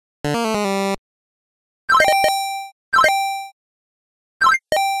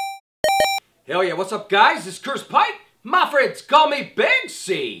Hell yeah, what's up guys? This is Curse Pike. My friends call me Big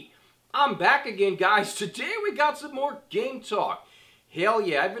C. I'm back again guys. Today we got some more game talk. Hell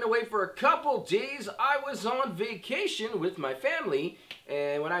yeah, I've been away for a couple days. I was on vacation with my family.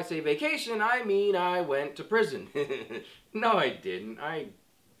 And when I say vacation, I mean I went to prison. No, I didn't. I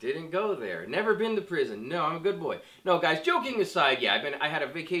didn't go there. Never been to prison. No, I'm a good boy. No, guys, joking aside, yeah, I had a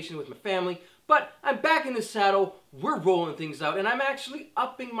vacation with my family, but I'm back in the saddle. We're rolling things out, and I'm actually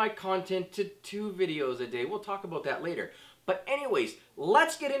upping my content to 2 videos a day. We'll talk about that later. But anyways,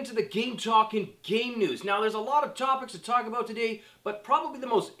 let's get into the game talk and game news. Now, there's a lot of topics to talk about today, but probably the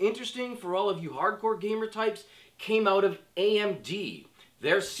most interesting for all of you hardcore gamer types came out of AMD.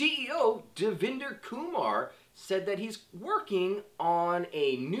 Their CEO, Devinder Kumar, said that he's working on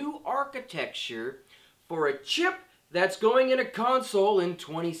a new architecture for a chip that's going in a console in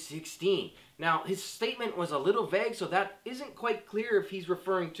 2016. Now, his statement was a little vague, so that isn't quite clear if he's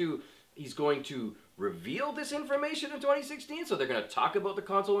referring to he's going to reveal this information in 2016, so they're going to talk about the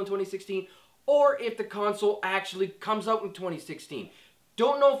console in 2016, or if the console actually comes out in 2016.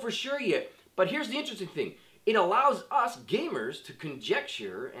 Don't know for sure yet, but here's the interesting thing. It allows us gamers to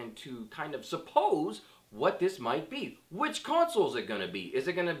conjecture and to kind of suppose what this might be. Which console is it going to be? Is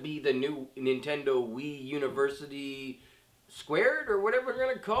it going to be the new Nintendo Wii University Squared or whatever we're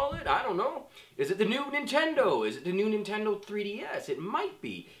going to call it? I don't know. Is it the new Nintendo? Is it the new Nintendo 3DS? It might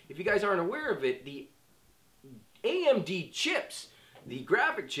be. If you guys aren't aware of it, the AMD chips, the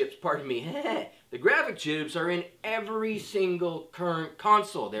graphic chips, pardon me, the graphic chips are in every single current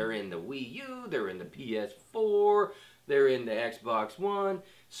console. They're in the Wii U, they're in the PS4, they're in the Xbox One.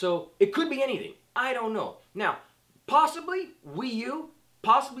 So it could be anything. I don't know. Now, possibly Wii U,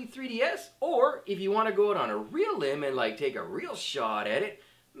 possibly 3DS, or if you want to go out on a real limb and like take a real shot at it,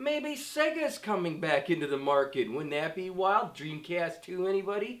 maybe Sega's coming back into the market. Wouldn't that be wild? Dreamcast 2,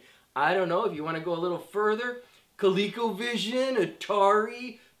 anybody? I don't know. If you want to go a little further, ColecoVision,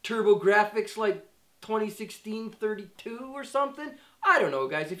 Atari, TurboGrafx like 2016 32 or something? I don't know,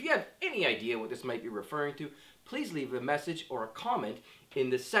 guys. If you have any idea what this might be referring to, please leave a message or a comment in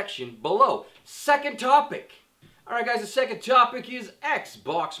the section below. Second topic. Alright guys, the second topic is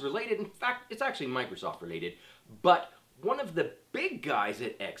Xbox related. In fact, it's actually Microsoft related. But one of the big guys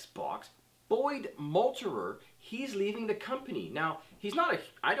at Xbox, Boyd Malterer, he's leaving the company. Now, he's not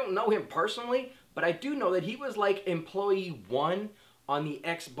I don't know him personally, but I do know that he was like employee 1 on the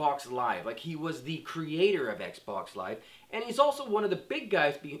Xbox Live. Like he was the creator of Xbox Live. And he's also one of the big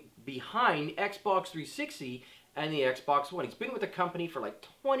guys behind Xbox 360 and the Xbox One. He's been with the company for like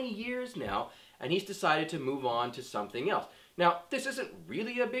 20 years now, and he's decided to move on to something else. Now, this isn't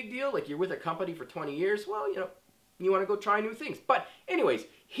really a big deal. Like, you're with a company for 20 years, well, you know, you want to go try new things. But anyways,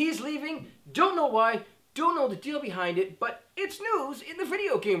 he's leaving. Don't know why. Don't know the deal behind it, but it's news in the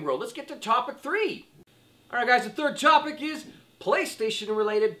video game world. Let's get to topic 3. Alright guys, the third topic is PlayStation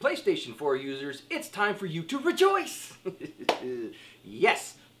related. PlayStation 4 users, it's time for you to rejoice.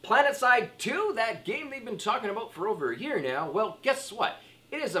 Yes. Planetside 2, that game they've been talking about for over a year now, well, guess what?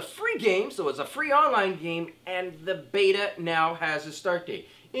 It is a free game, so it's a free online game, and the beta now has a start date.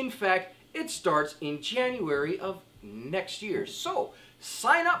 In fact, it starts in January of next year. So,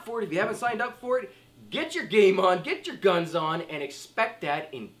 sign up for it if you haven't signed up for it. Get your game on, get your guns on, and expect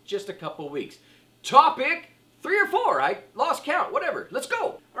that in just a couple weeks. Topic 3 or 4, I lost count, whatever. Let's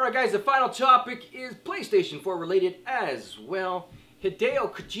go! Alright guys, the final topic is PlayStation 4 related as well.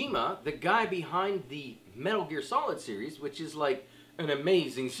 Hideo Kojima, the guy behind the Metal Gear Solid series, which is like an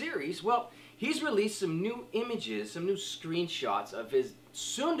amazing series, well, he's released some new images, some new screenshots of his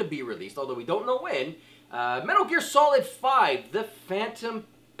soon-to-be released, although we don't know when, Metal Gear Solid 5, The Phantom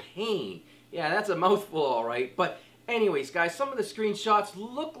Pain. Yeah, that's a mouthful, alright, but anyways, guys, some of the screenshots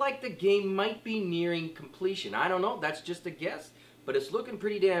look like the game might be nearing completion. I don't know, that's just a guess, but it's looking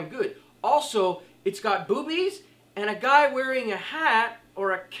pretty damn good. Also, it's got boobies, and a guy wearing a hat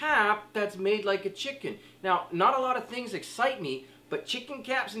or a cap that's made like a chicken. Now, not a lot of things excite me, but chicken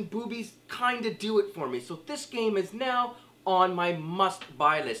caps and boobies kind of do it for me. So this game is now on my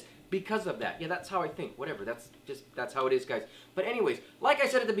must-buy list because of that. Yeah, that's how I think. Whatever, that's how it is, guys. But anyways, like I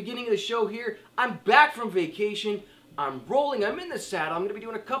said at the beginning of the show here, I'm back from vacation. I'm rolling. I'm in the saddle. I'm going to be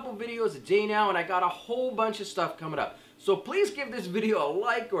doing a couple videos a day now, and I got a whole bunch of stuff coming up. So please give this video a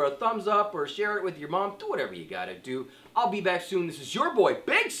like or a thumbs up or share it with your mom. Do whatever you gotta do. I'll be back soon. This is your boy,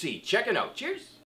 Big C, checking out. Cheers.